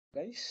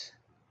Guys,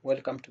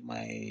 welcome to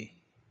my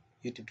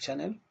YouTube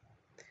channel.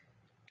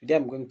 Today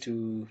I'm going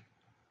to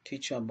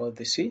teach you about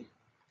the C,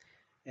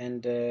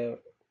 and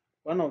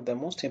one of the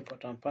most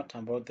important part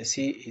about the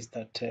C is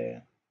that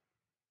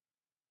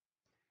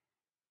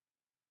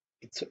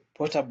it's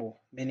portable,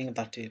 meaning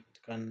that it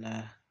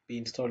can be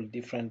installed in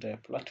different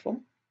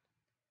platform.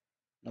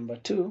 Number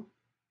two,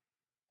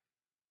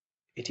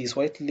 it is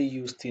widely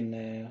used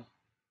in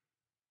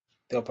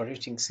the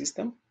operating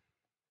system,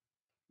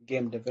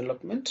 game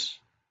development,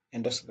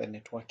 and also the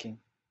networking.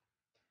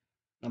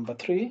 Number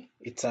three,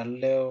 it's a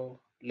low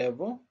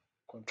level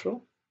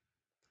control.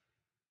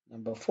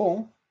 Number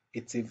four,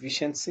 its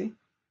efficiency.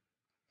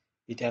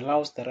 It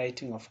allows the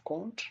writing of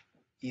code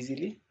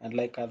easily,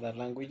 unlike other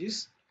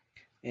languages.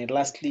 And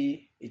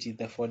lastly, it is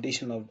the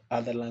foundation of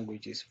other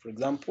languages. For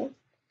example,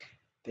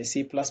 the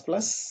C++,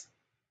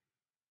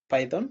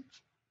 Python,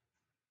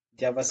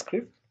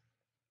 JavaScript,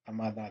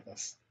 among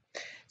others.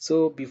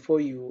 So before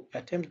you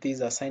attempt this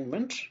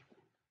assignment,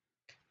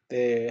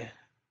 the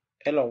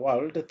Hello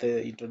World,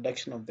 the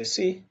introduction of the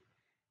C,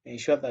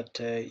 ensure that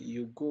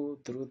you go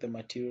through the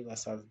material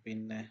that has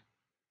been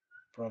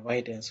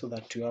provided so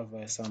that you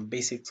have some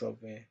basics of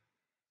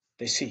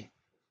the C.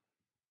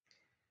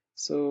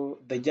 So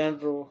the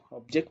general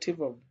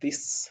objective of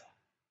this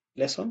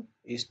lesson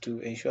is to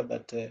ensure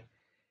that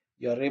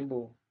you are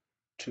able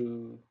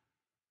to,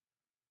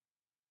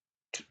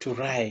 to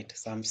write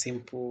some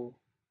simple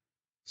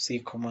C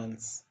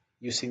commands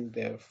using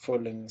the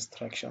following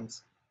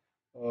instructions,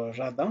 or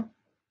rather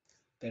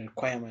the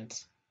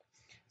requirements.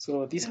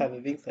 So these are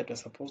the things that you're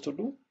supposed to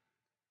do.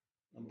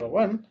 Number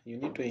one, you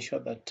need to ensure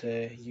that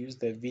you use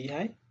the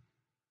VI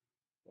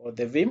or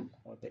the Vim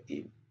or the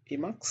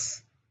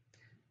Emacs.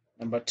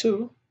 Number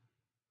two,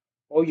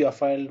 all your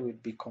file will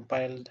be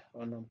compiled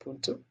on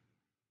Ubuntu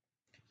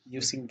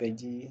using the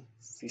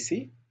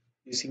GCC,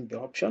 using the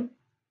option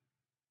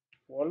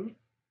wall,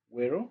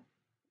 Wero,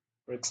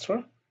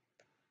 Extra,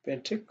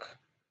 Pentic,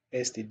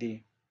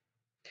 std.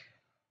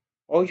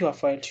 All your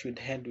files should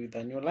end with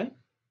a new line.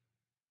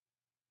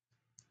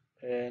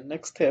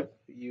 Next step,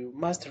 you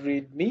must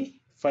read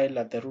me file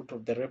at the root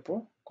of the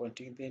repo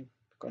containing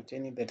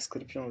the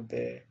description of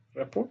the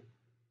repo.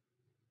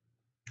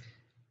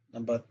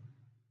 Number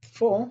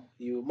four,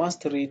 you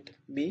must read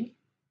me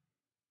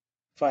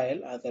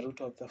file at the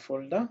root of the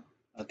folder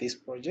at this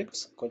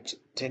project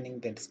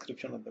containing the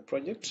description of the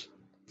project.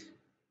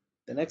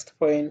 The next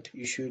point,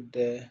 you should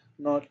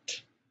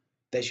note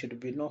there should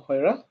be no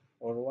error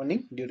or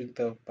warning during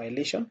the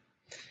compilation.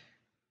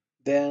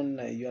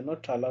 Then you are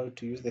not allowed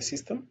to use the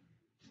system.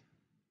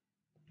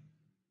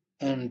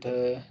 And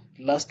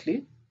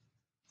lastly,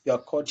 your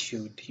code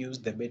should use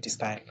the Betty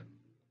style.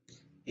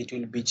 It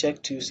will be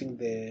checked using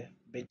the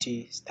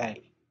Betty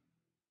style.pl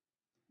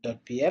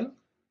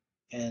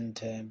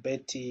and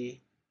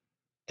Betty-doc.pl.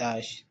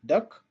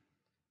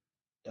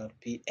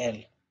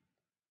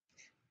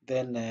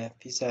 Then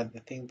these are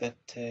the things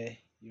that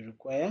you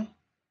require.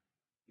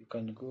 You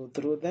can go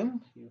through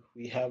them.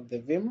 We have the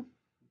Vim,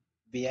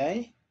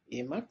 BI,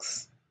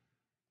 Emacs,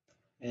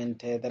 and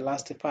the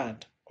last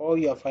part. All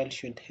your files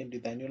should end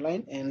with a new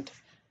line, and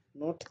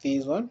note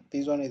this one.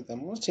 This one is the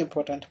most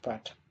important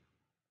part.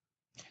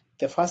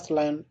 The first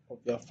line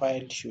of your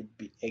file should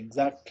be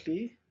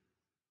exactly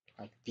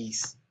like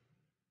this,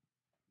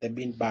 the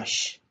bin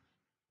bash.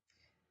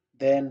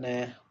 Then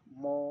the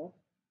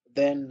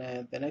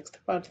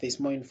next part, there's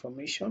more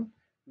information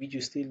which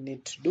you still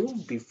need to do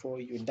before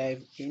you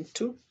dive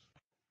into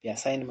the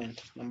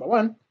assignment. Number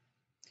one,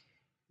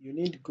 you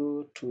need to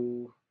go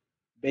to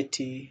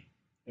Betty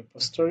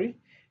repository.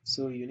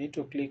 So you need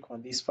to click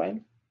on this file.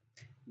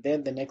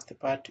 Then the next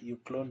part, you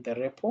clone the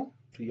repo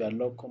to your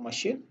local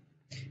machine.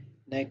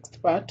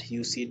 Next part,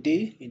 you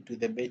cd into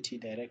the Betty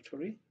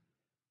directory.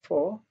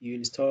 4, you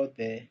install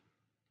the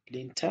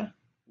linter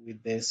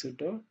with the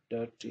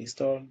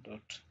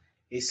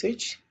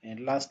sudo.install.sh, and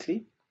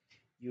lastly,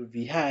 you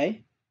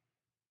vi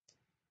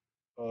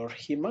or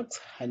Emacs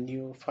a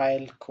new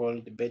file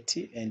called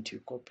Betty, and you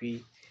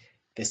copy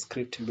the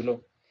script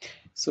below.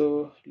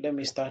 So let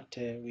me start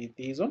with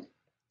this one.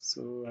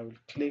 So I will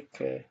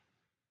click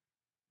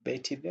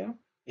Betty there.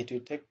 It will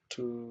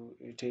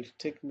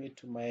take me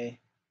to my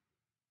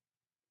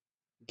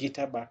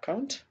GitHub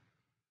account.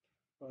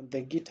 On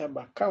the GitHub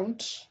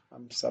account,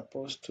 I'm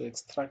supposed to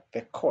extract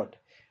the code.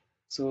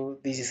 So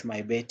this is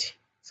my Betty.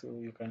 So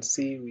you can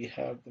see we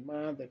have the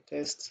math, the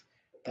test,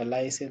 the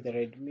license, the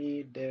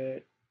readme,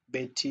 the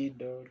Betty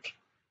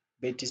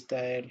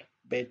style,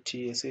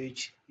 Betty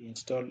sh,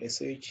 install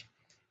sh,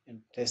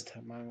 and test,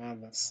 among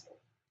others.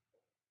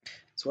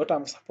 So what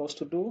I'm supposed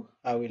to do,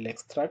 I will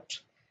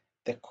extract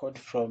the code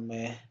from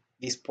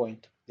this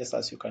point, just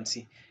as you can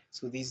see.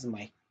 So this is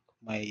my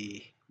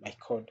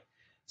code.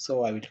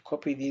 So I will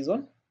copy this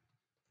one.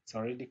 It's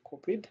already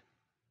copied.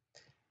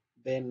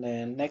 Then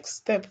next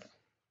step,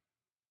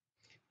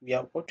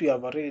 what we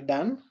have already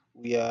done.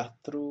 We are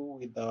through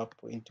with our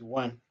point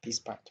 1, this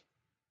part.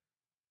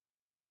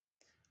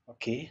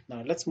 Okay,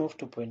 now let's move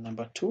to point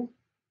number 2.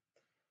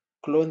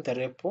 Clone the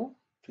repo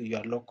to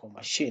your local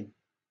machine.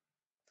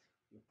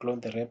 clone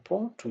the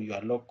repo to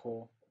your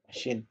local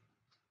machine.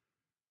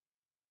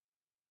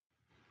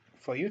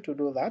 For you to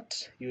do that,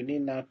 you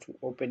need now to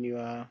open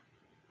your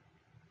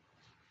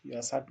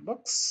search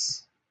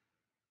box,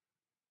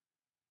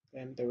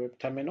 then the web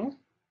terminal.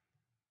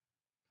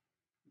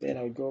 Then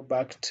I'll go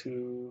back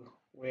to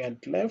where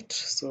I left.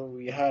 So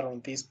we are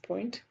on this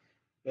point.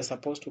 We're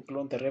supposed to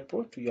clone the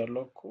repo to your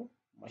local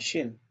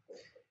machine.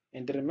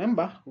 And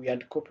remember, we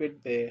had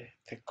copied the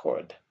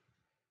code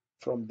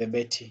from the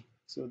Betty.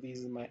 So this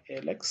is my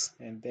Alex,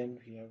 and then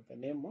we have the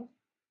name of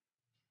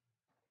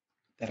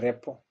the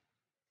repo.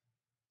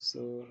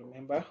 So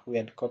remember, we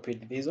had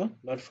copied this one.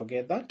 Don't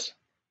forget that.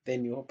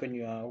 Then you open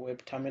your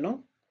web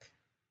terminal.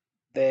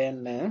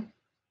 Then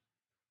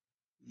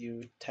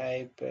you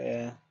type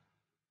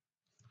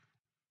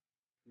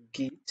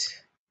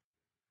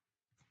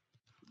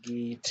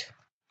git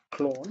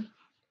clone.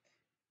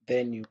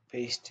 Then you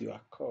paste your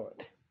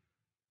code.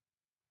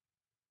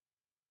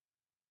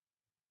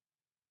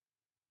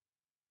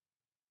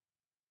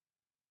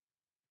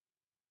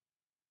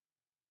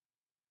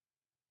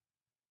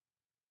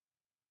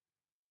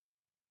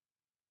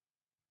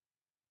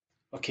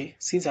 Okay,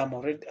 since I've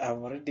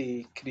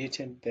already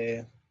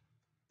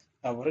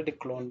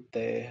cloned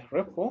the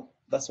repo,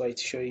 that's why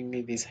it's showing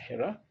me this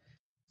error.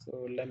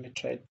 So let me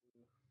try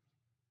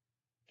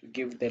to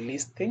give the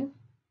listing.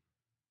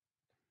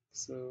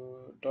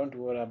 So don't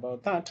worry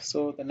about that.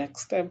 So the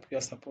next step,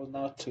 you're supposed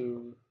now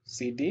to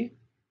cd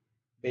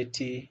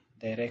Betty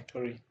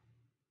directory.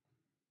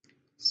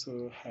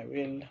 So I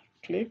will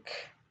click,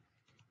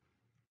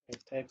 I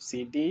type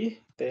cd,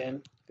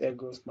 then there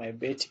goes my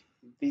Betty.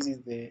 This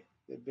is the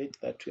Betty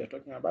that we are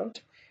talking about.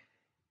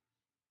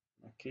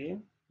 Okay,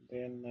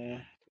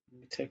 then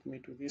take me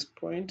to this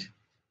point.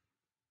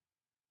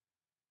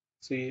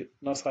 So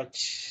no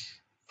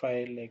such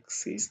file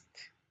exists,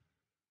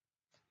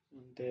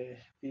 and this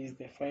is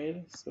the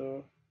file.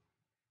 So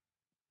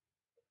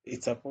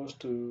it's supposed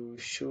to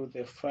show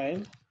the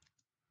file.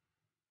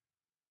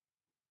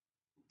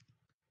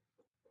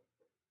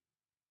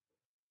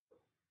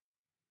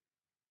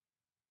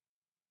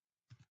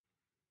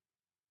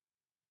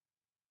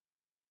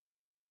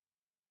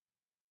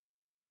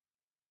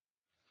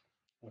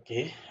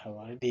 Okay, I've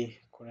already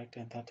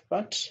corrected that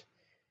part.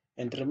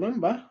 And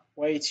remember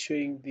why it's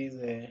showing this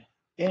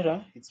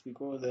error. It's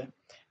because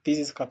this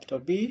is capital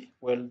B,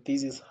 well,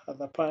 this is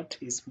other part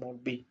is small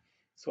b.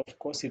 So of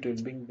course it will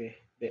bring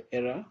the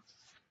error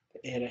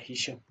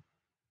issue.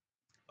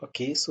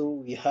 Okay, so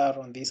we are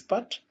on this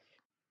part.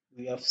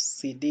 We have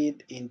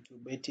cd'd into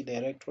Betty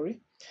directory.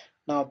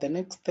 Now the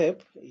next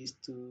step is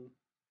to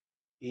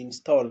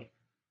install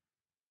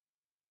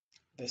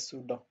the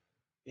sudo.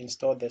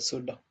 Install the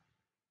sudo.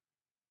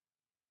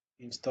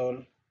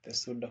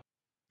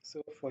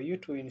 So for you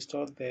to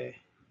install the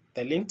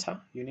linter,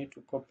 you need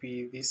to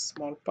copy this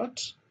small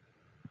part.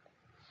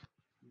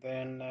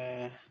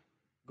 Then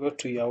go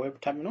to your web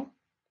terminal.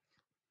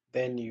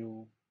 Then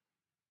you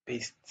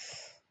paste.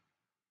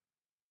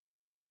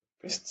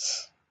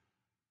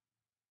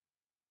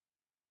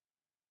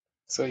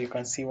 So you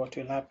can see what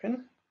will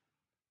happen.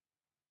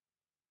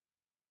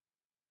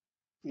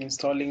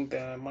 Installing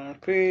the man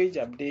page,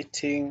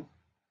 updating.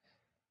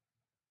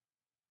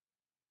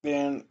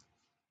 Then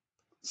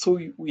so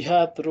we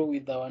are through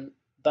with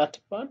that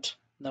part,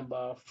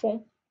 number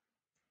 4.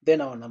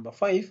 Then our number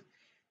 5,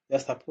 we are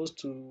supposed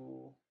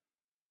to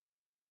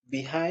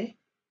behind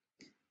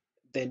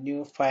the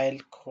new file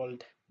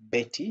called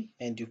Betty,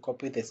 and you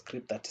copy the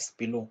script that is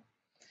below.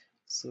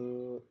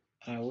 So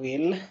I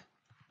will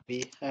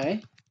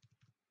behind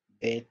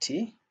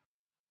Betty.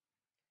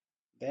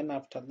 Then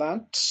after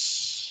that,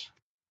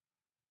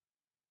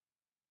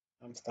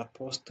 I'm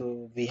supposed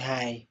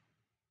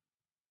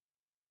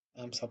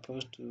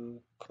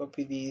to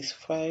copy this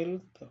file,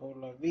 the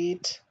whole of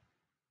it.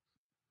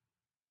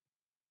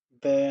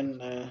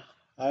 Then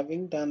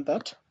having done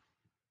that,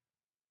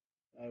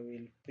 I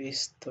will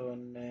paste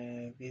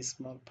on this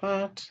small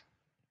part,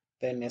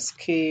 then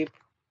escape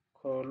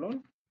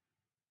colon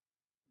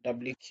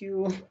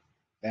WQ,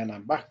 then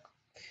I'm back.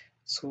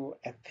 So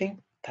I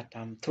think that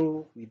I'm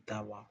through with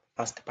our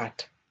first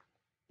part.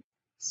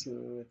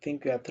 So I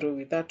think we are through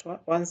with that one.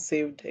 Once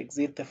saved,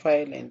 exit the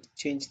file and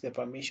change the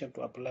permission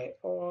to apply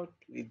all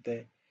with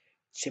the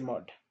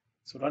Gmod.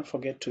 So don't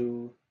forget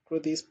to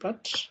close this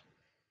part.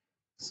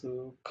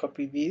 So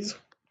copy this,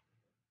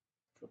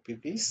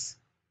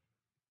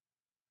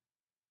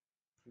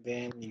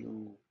 then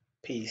you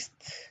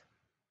paste.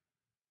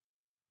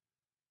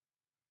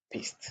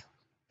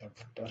 I've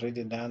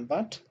already done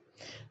that.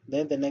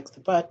 Then the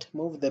next part,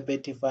 move the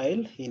Betty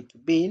file into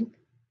bin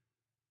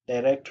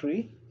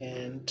directory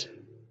and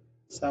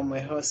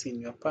somewhere else in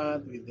your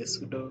path with the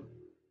sudo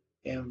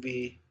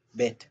mv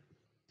bet.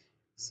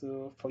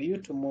 So for you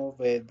to move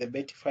the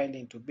Betty file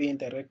into bin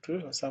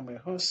directory or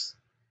somewhere else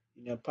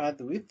in your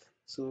path with,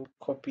 so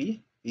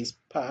copy this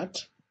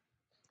part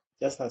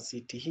just as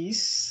it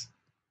is.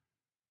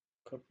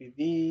 Copy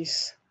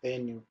this,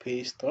 then you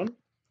paste on.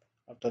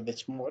 After the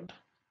chmod,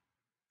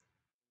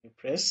 you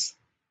press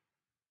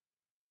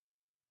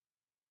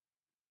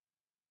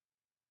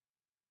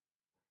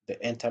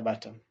the enter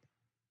button.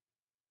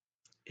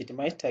 It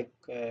might take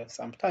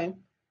some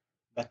time,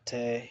 but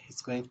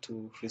it's going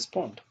to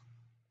respond.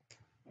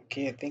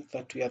 Okay, I think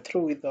that we are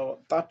through with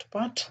that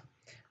part.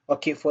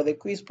 Okay, for the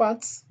quiz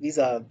parts, these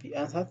are the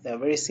answers. They are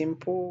very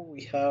simple.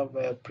 We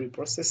have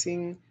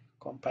pre-processing,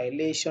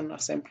 compilation,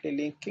 assembly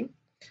linking.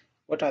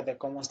 What are the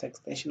commonest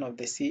extension of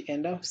the C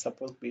ender?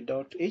 Supposed to be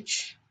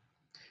 .h.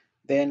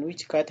 Then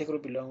which category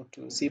belong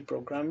to C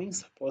programming?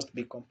 Supposed to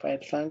be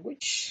compiled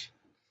language.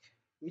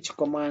 Which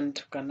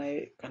command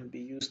can be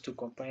used to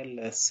compile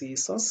a C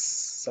source?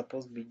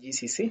 Supposed to be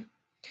GCC.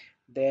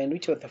 Then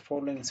which of the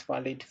following is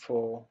valid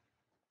for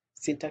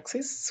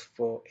syntaxes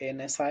for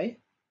ANSI,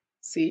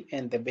 C,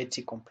 and the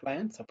Betty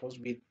compliant? Supposed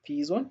to be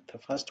this one, the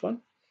first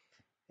one,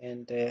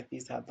 and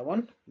this other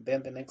one.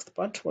 Then the next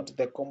part, what is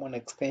the common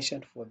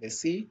extension for the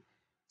C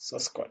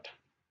source code?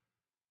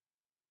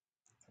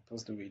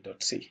 Supposed to be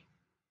 .c.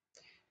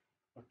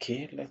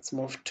 Okay, let's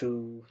move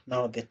to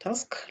now the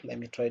task. Let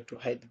me try to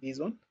hide this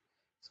one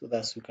so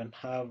that we can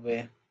have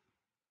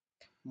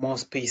more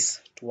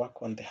space to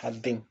work on the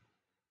hard thing.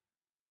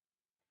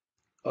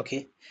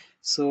 Okay,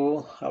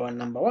 so our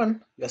number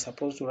one, you are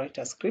supposed to write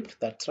a script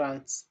that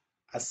runs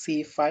a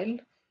C file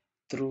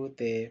through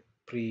the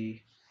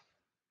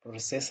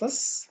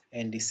preprocessors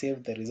and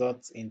save the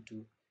results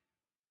into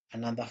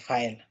another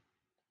file.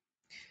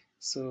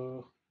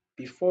 So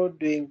before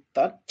doing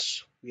that,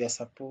 we are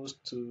supposed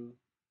to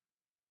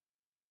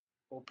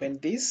open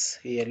this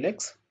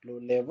ALX low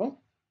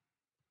level.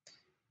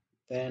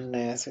 Then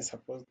it's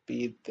supposed to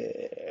be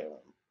the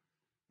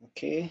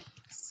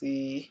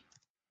CDD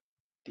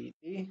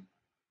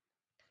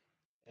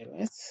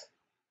ls.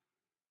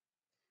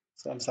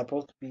 So I'm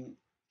supposed to be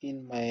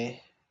in my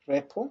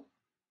repo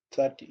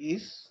that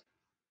is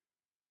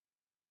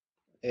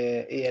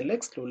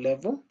ALX low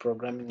level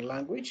programming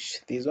language.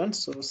 This one,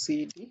 so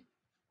CD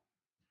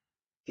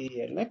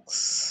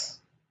ALX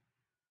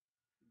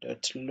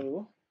dot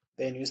low.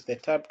 Then use the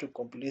tab to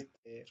complete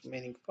the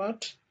remaining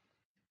part.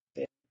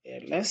 Then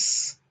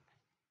ALS.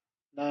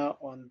 Now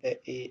on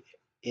the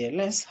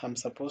ALS, I'm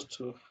supposed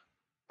to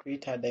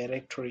create a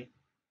directory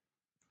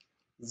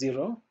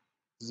 0,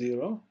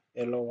 0,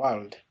 hello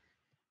world.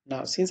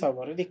 Now, since I've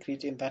already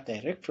created that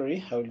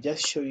directory, I will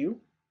just show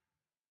you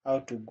how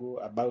to go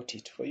about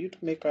it. For you to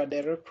make a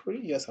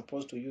directory, you're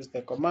supposed to use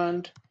the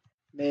command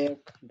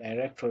make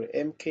directory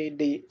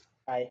mkdir.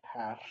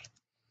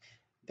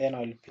 Then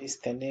I'll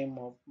paste the name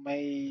of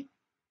my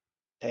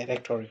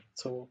directory.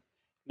 So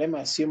let me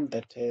assume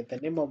that the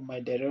name of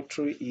my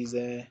directory is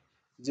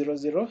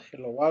 00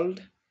 hello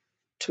world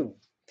 2,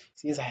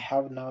 since I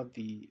have now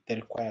the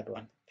required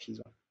one, this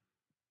one.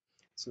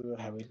 So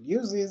I will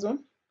use this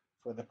one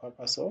for the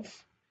purpose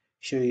of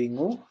showing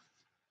you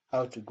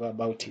how to go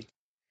about it.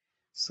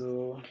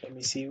 So let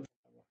me see if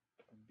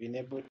I've been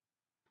able.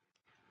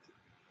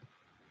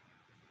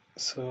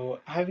 So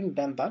having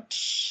done that,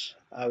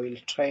 I will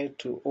try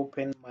to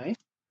open my,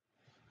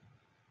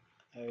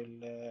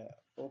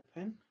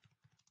 open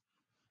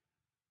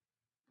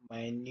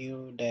my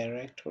new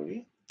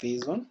directory,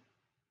 this one,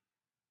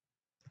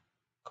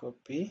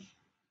 copy,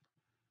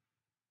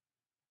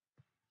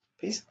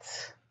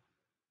 paste,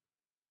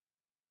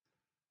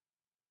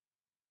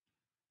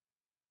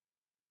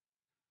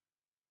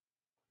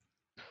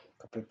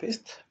 copy,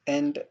 paste.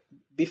 And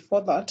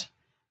before that,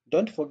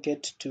 don't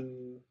forget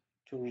to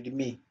read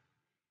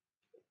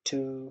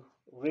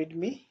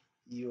me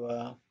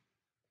your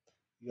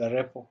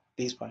repo,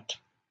 this part.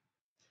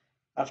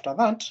 After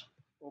that,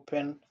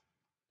 open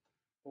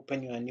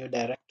your new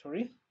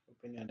directory.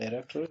 Open your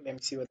directory. Let me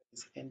see what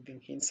is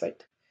anything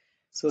inside.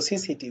 So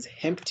since it is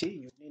empty,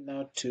 you need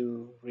now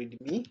to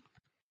readme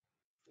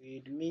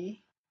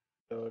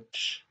dot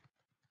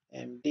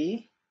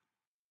md.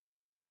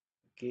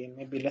 Okay,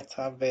 maybe let's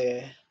have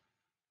a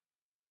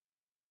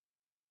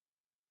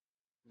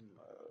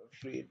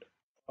read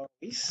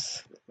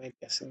always. Maybe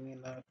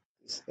assuming that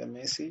is the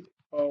message,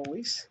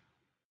 always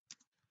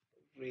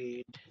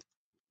read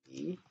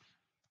me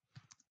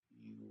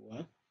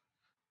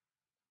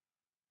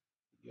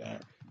your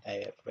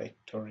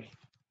directory.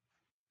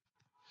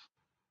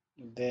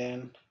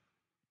 Then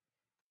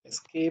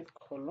escape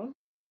colon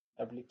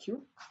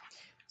wq.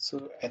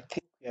 So I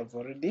think we have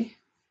already,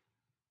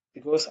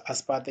 because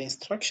as per the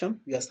instruction,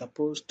 we are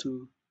supposed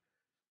to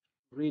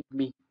read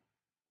me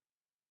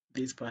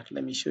this part.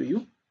 Let me show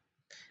you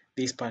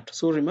this part.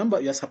 So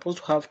remember, you are supposed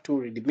to have two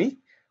readme,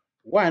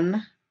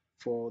 one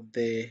for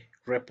the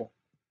repo,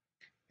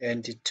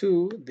 and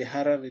two, the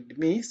other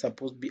readme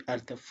supposed to be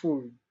at the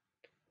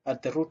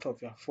root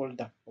of your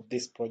folder of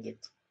this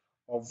project,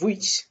 of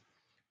which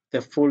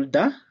the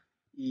folder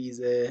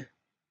is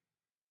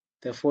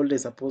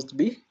supposed to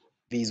be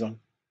this one.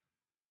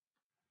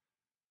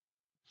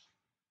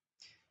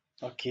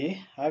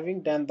 Okay,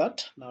 having done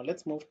that, now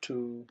let's move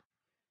to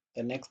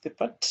the next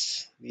part,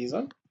 this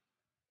one.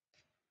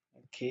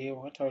 Okay,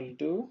 what I'll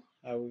do,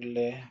 I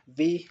will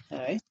vi,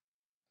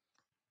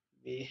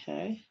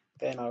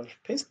 then I'll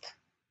paste.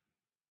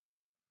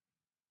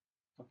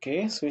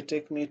 Okay, so it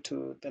take me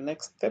to the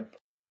next step.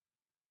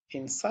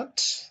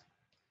 insert.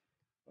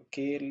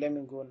 Okay, let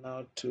me go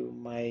now to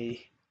my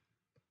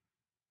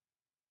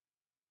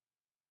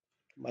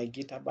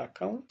GitHub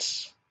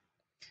account,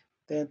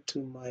 then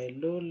to my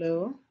low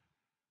level,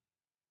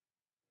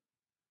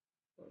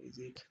 or is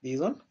it this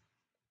one,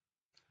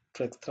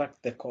 to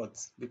extract the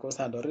codes because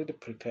I had already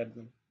prepared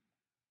them.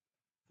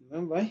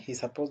 Remember,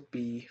 it's supposed to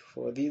be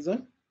for this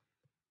one,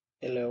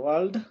 hello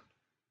world.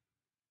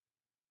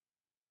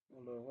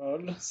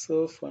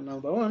 So for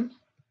number one,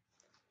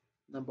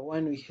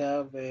 we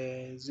have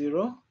a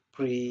 0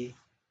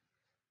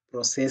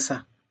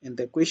 pre-processor, and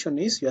the question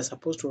is you are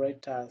supposed to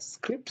write a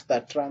script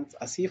that runs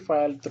a C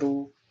file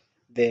through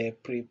the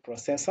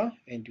preprocessor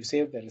and you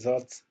save the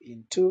results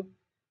into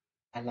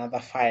another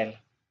file.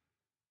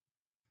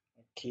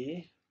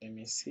 Okay, let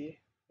me see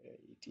where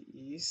it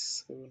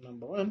is. So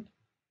number one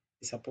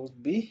is supposed to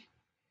be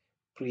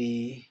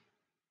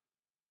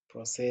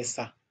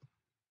preprocessor.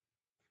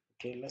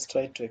 Okay, let's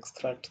try to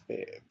extract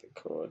the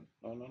code.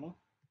 No. Let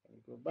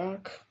me go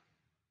back.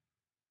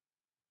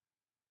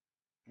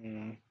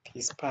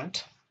 This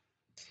part.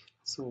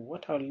 So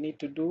what I'll need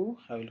to do,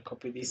 I will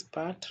copy this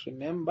part.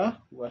 Remember,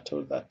 we were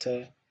told that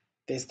the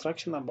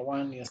instruction number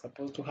one, you're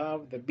supposed to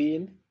have the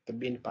bin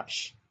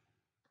bash.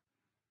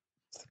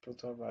 Supposed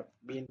to have a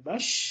bin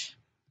bash.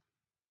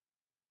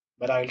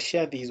 But I will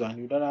share this one.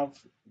 You don't have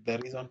the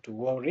reason to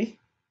worry.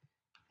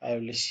 I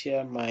will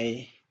share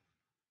my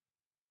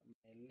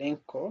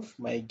link of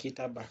my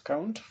GitHub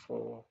account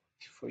for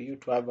you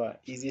to have an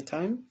easy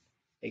time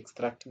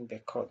extracting the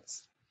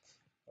codes.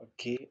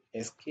 Okay,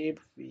 escape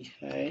vi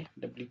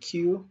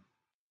wq,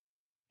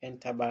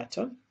 enter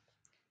button.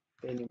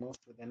 Then you move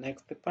to the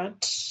next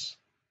part.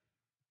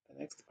 The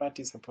next part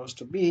is supposed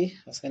to be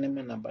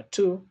assignment number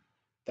 2,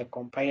 the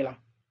compiler.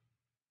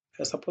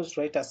 You're supposed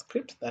to write a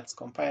script that's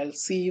compiled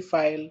C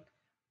file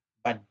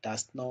but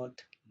does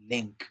not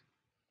link.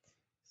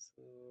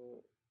 So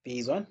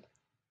this one,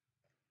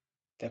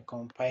 the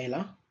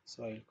compiler.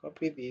 So I'll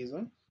copy this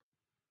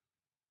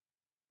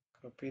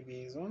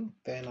one,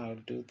 then I'll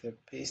do the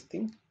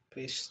pasting,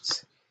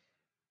 paste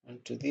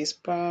onto this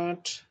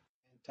part,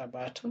 enter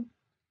button.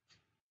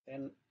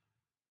 Then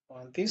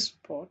on this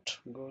spot,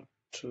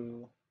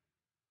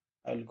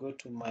 I'll go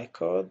to my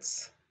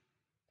codes.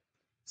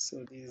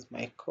 So this is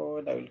my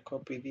code. I will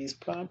copy this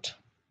part.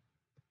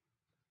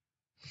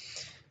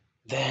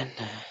 Then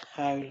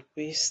I will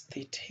paste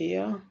it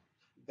here.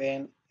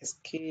 Then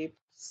escape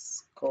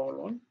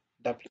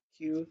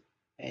wq,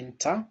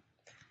 enter.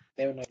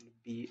 Then I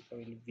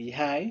will be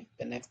high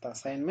the next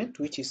assignment,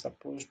 which is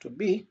supposed to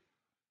be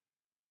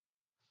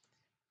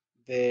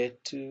the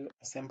 2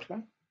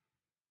 assembler.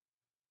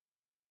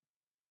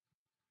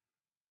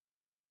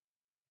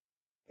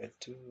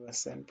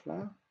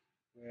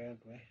 Where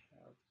do I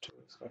have to?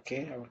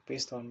 Okay, I will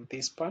paste on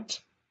this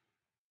part.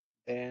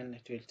 Then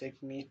it will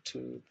take me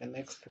to the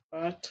next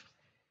part.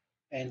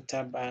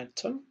 Enter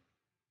button.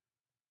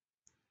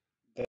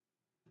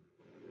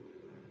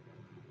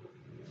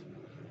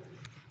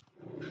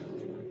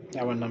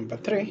 Our number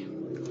 3,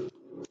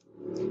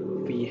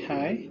 be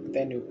high.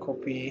 Then you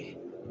copy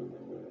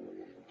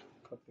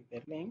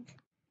the link.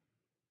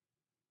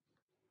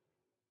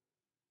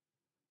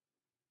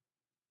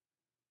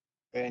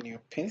 Then you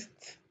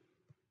paste.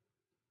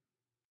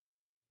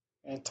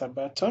 Enter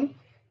button.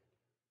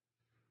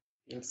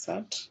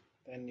 Insert.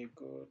 Then you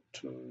go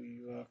to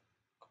your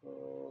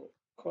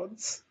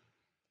codes.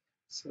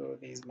 So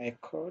this is my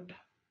code.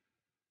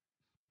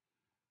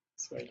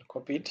 So I'll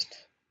copy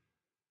it.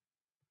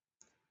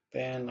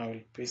 Then I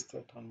will paste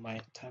it on my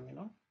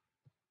terminal.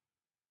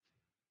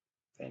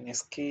 Then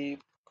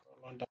escape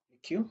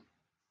wq.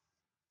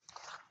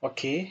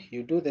 Okay,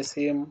 you do the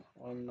same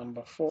on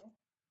number 4,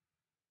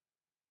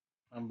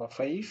 number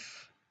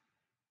 5,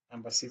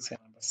 number 6, and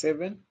number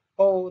 7,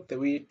 all the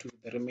way to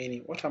the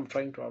remaining. What I'm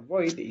trying to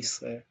avoid is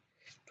to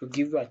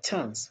give you a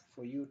chance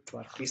for you to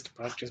at least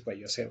practice by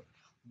yourself,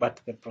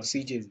 but the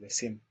procedure is the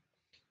same.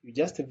 You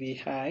just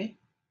vi,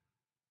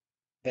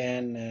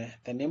 then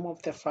the name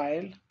of the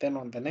file, then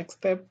on the next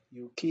step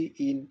you key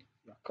in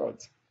your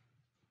codes.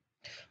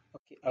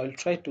 Okay, I will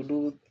try to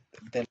do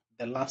the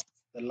last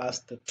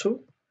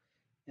 2,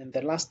 and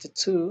the last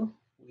 2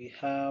 we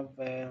have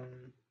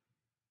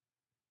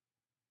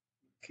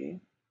okay,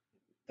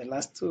 the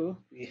last 2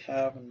 we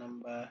have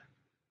number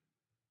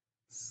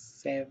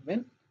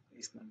 7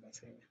 is number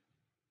 7.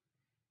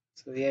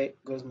 So here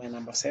goes my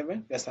number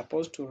 7. We are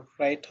supposed to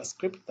write a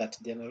script that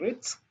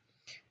generates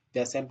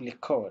the assembly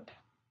code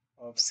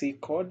of C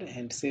code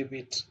and save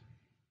it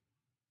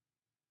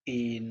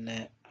in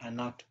an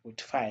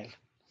output file.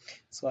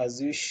 So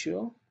as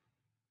usual,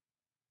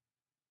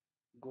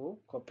 go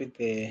copy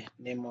the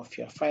name of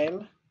your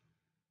file,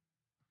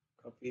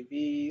 copy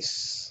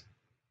this,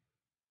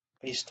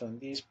 paste on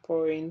this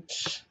point,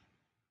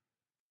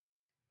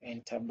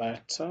 enter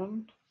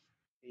button,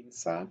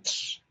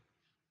 insert.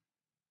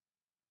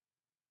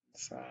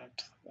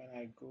 Then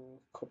I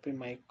go copy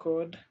my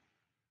code.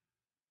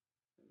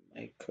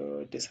 My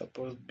code is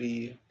supposed to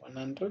be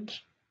 100,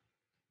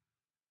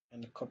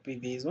 and copy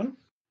this one.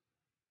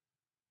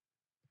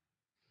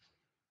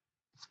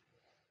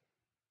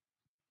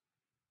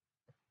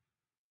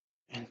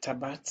 enter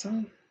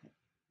button,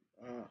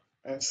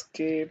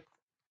 escape,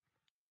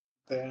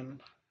 then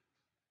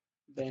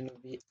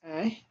the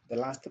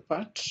last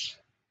part,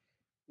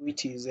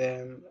 which is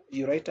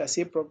you write a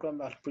C program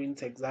that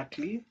prints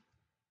exactly,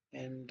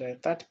 and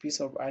that piece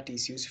of art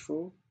is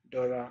useful,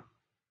 Dora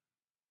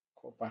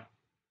copper.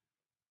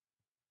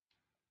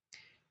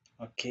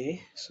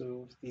 Okay,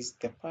 so this is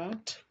the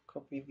part.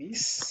 Copy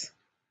this,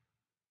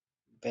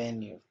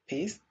 then you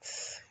paste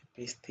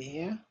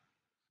here,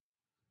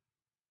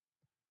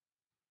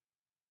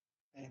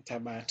 enter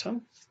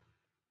button,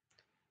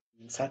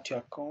 insert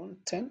your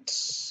content.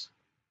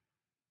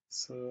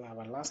 So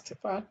our last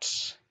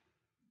part,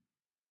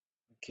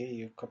 okay,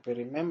 you copy.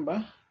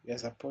 Remember, we are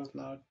supposed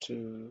now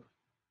to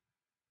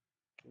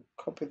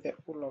copy the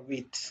whole of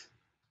it.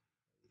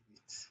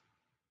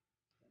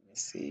 Let me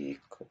see,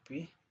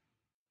 copy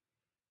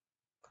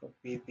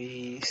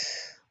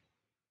this,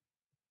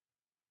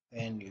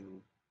 then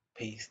you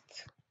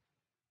paste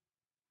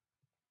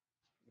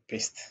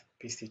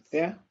it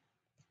there,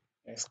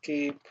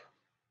 escape,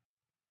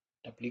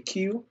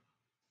 WQ.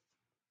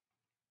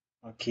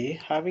 Okay,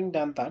 having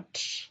done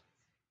that,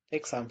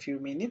 take some few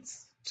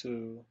minutes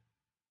to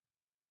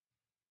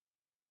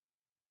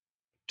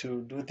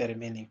do the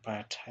remaining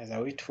part as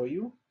I wait for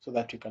you so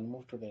that we can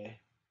move to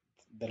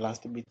the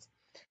last bit.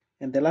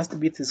 And the last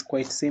bit is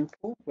quite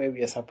simple, where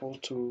we are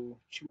supposed to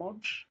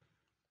chmod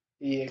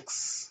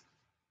ex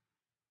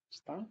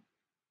star.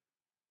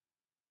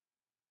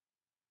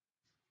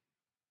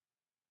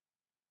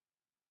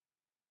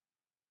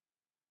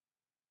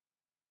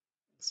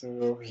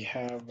 So we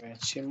have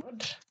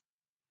chmod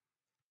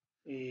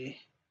a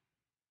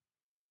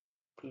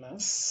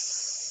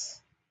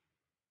plus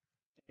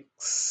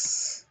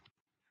x,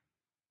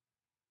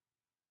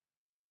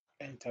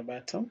 enter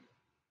button.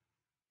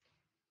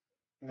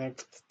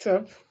 Next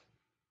step,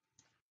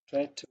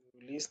 try to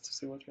list to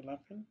see what will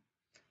happen.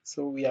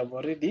 So we have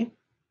already,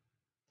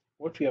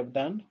 what we have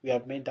done, we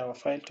have made our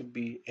file to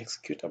be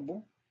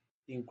executable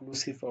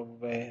inclusive of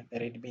the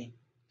readme.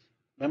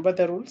 Remember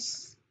the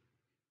rules?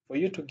 For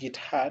you to git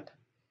hard,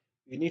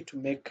 you need to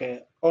make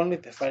only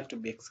the file to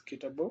be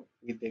executable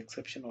with the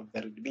exception of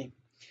the readme.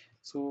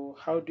 So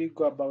how do you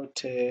go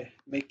about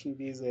making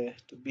this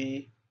to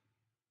be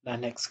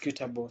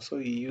non-executable? So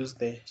you use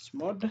the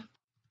chmod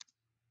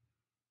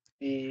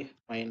a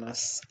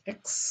minus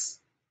x,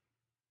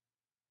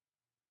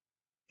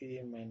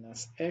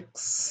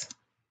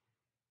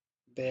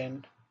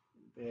 then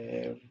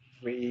the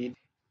readme,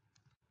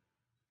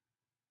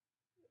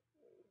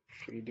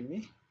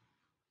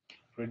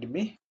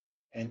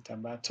 enter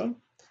button.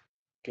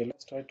 Okay,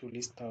 let's try to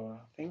list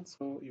our things.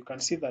 So you can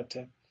see that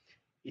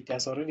it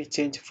has already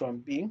changed from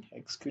being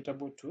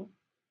executable to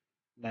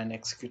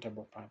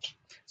non-executable part.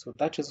 So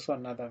that is also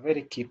another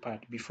very key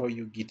part before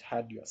you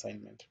GitHub your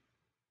assignment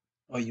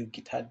or you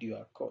GitHub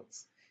your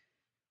codes.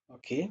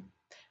 Okay,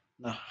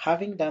 now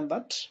having done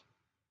that,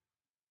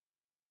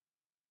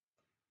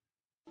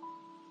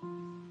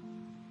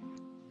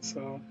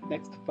 so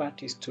next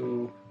part is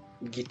to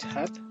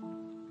GitHub,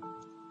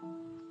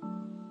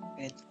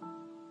 and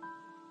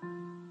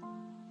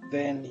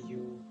then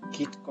you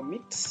git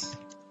commit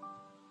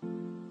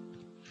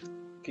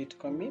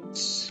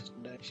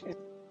dash,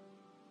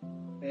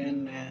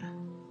 then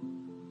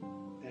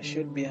there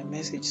should be a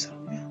message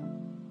somewhere.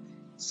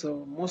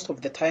 So most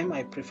of the time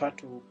I prefer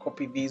to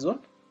copy this one,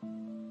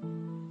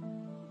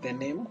 the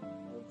name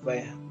of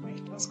my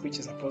task, which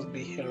is supposed to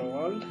be hello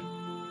world.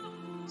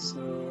 So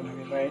I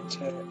will write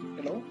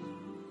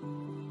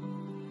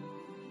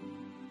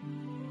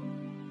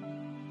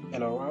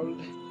hello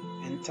world,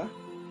 enter.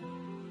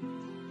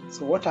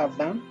 So what I've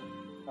done,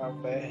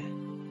 I've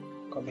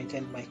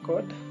committed my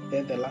code.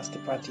 Then the last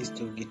part is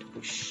to git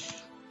push. So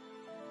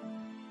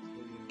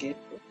you git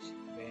push,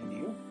 then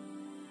you.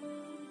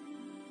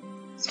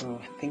 So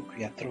I think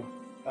we are through.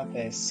 That's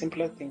the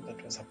simpler thing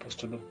that we're supposed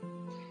to do.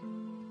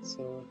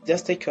 So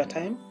just take your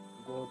time,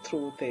 go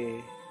through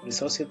the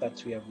resources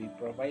that we have been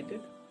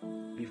provided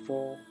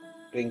before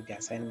doing the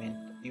assignment.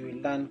 You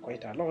will learn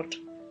quite a lot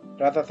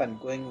rather than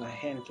going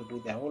ahead to do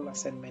the whole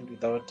assignment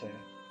without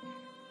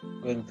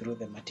going through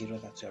the material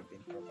that you have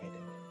been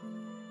provided.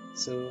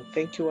 So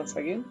thank you once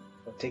again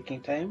for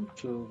taking time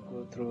to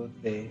go through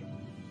the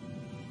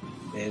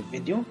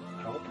video.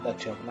 I hope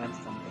that you have learned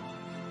something.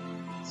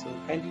 So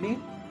kindly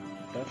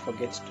don't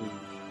forget to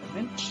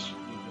comment if you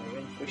have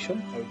any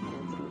question. I will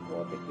go through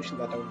all the questions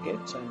that I will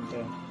get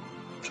and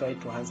try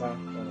to answer all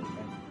of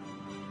them.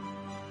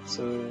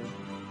 So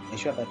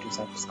ensure that you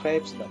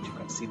subscribe so that you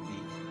can see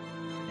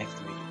the next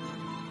video.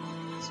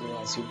 So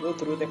as you go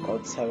through the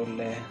codes, I will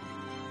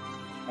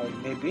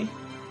maybe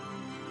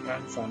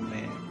run some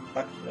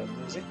background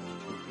music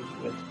to keep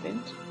you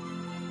entertained.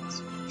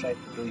 So try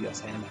to do your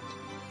assignment.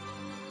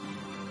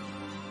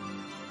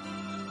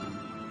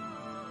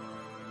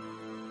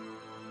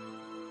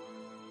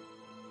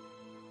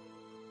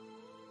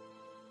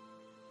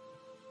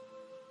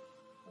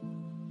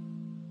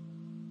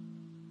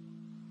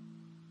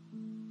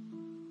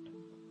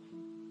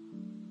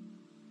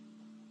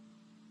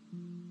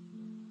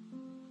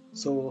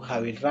 So I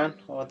will run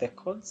all the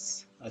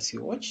codes as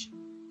you watch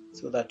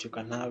so that you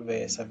can have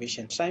a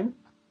sufficient time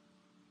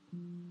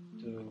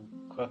to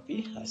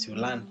copy as you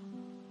learn.